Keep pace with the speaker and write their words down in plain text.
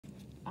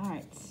All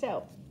right,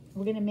 so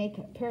we're gonna make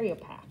a perio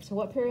pack. So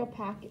what perio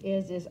pack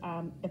is if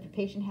a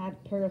patient had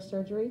perio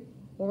surgery,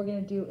 what we're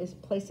gonna do is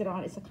place it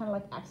on, it's kind of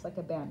like, acts like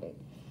a Band-Aid.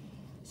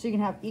 So you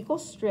can have equal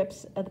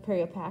strips of the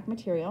perio pack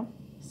material.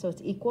 So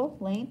it's equal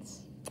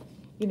lengths.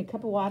 You need a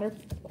cup of water.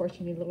 Of course,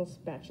 you need a little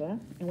spatula.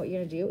 And what you're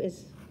gonna do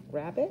is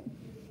grab it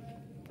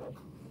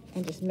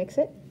and just mix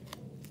it.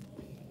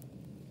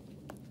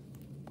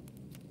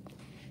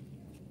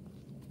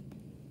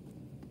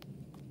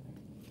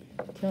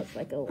 Until it's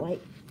like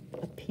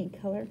a pink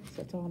color,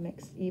 so it's all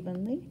mixed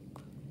evenly.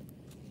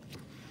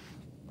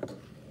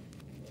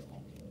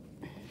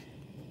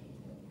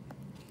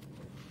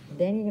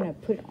 Then you're gonna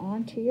put it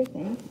onto your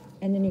thing,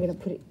 and then you're gonna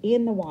put it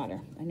in the water.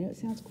 I know it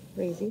sounds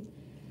crazy,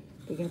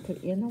 but you're gonna put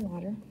it in the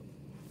water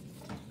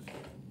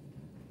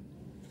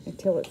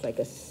until it's like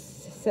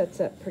sets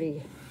up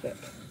pretty thick.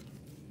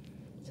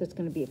 So it's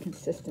gonna be a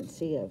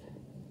consistency of,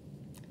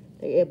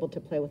 that you're able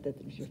to play with it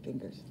with your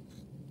fingers.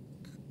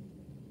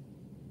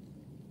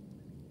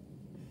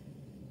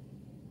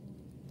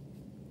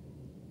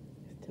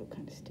 Still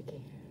kind of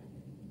sticky.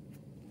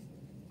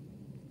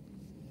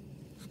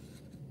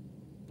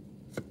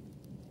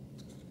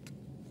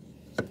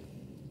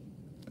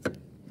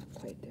 Not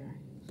quite there.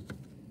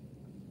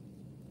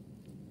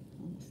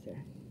 Almost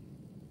there.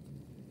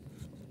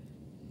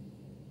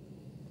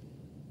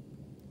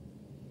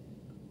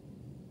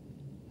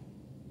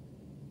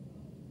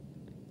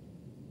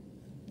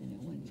 And then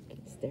when it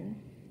gets there,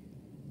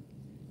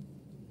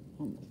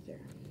 almost there.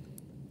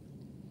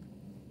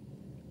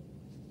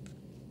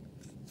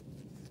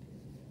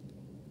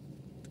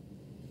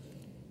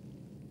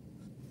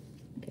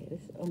 Okay,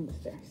 this is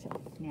almost there. So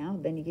now,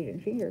 then you get your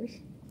fingers.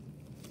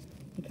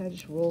 You kind of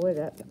just roll it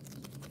up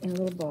in a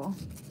little ball,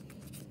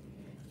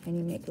 and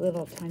you make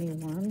little tiny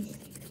worms.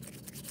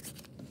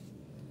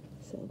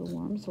 So the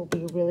worms will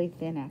be really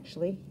thin,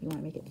 actually. You want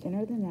to make it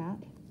thinner than that.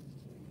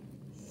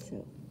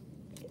 So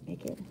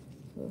make it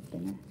a little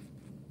thinner.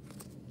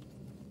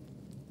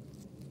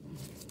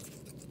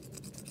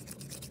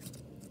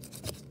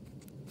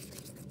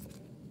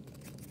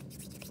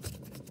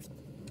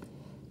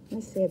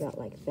 Let's say about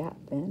like that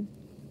thin.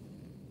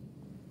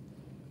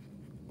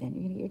 Then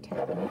you're going to get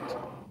your tapet,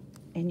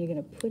 and you're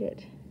going to put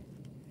it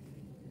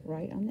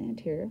right on the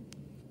anterior.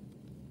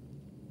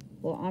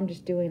 Well, I'm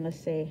just doing, let's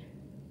say,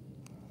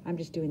 I'm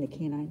just doing the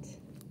canines.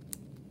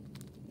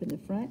 In the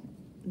front,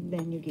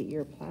 then you get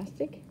your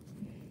plastic,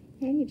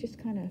 and you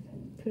just kind of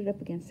put it up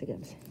against the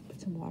gums.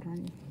 Put some water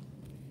on you.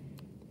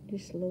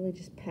 Just slowly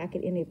just pack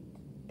it in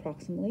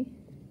approximately,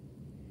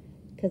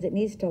 because it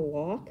needs to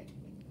lock,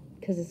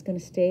 because it's going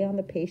to stay on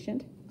the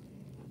patient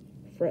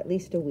for at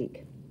least a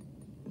week.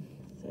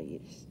 So you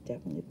just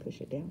definitely push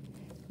it down.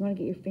 You want to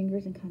get your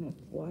fingers and kind of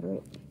water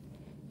it.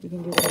 You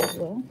can do that as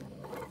well.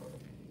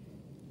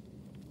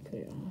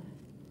 Put it on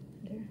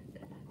there.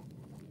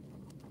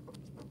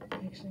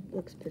 Actually,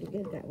 looks pretty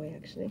good that way,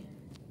 actually.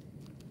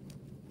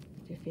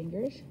 With your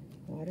fingers,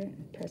 water it,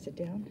 and press it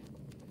down.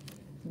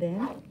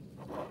 Then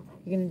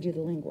you're going to do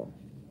the lingual.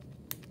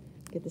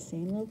 Get the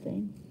same little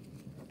thing.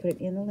 Put it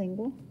in the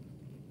lingual.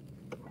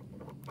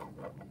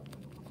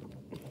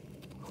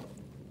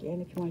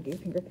 Again, if you want to get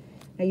your finger.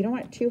 Now, you don't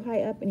want it too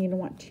high up, and you don't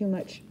want too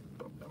much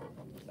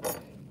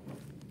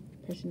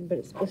pressing, but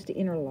it's supposed to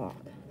interlock.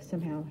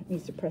 Somehow it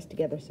needs to press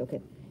together so it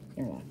can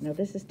interlock. Now,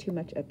 this is too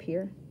much up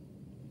here.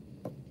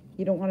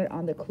 You don't want it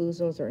on the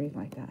occlusals or anything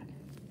like that.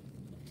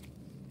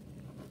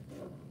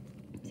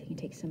 So you can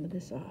take some of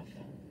this off.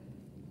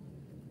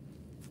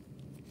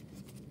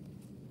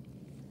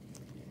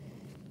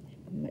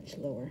 Much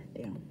lower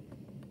down.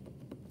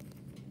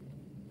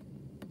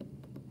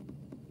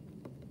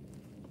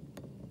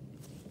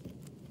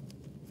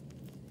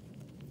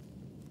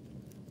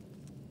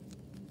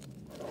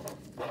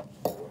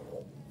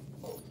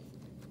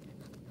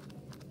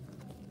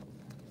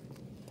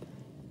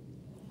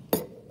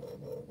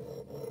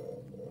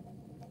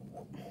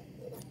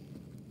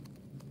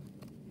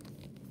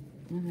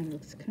 And then it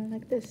looks kind of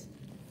like this.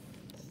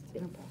 It's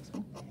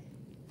inapproximate.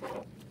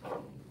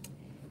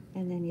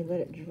 And then you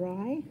let it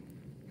dry.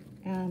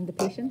 And the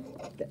patient,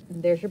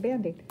 there's your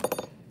Band-Aid.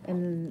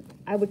 And then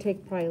I would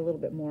take probably a little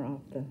bit more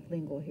off the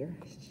lingual here.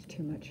 It's just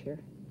too much here.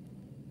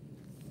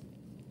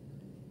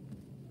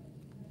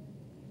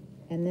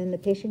 And then the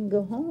patient can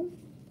go home,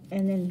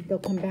 and then they'll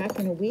come back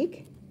in a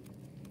week,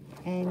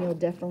 and you'll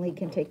definitely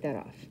can take that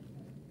off.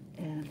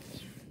 And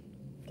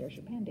there's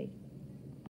your Band-Aid.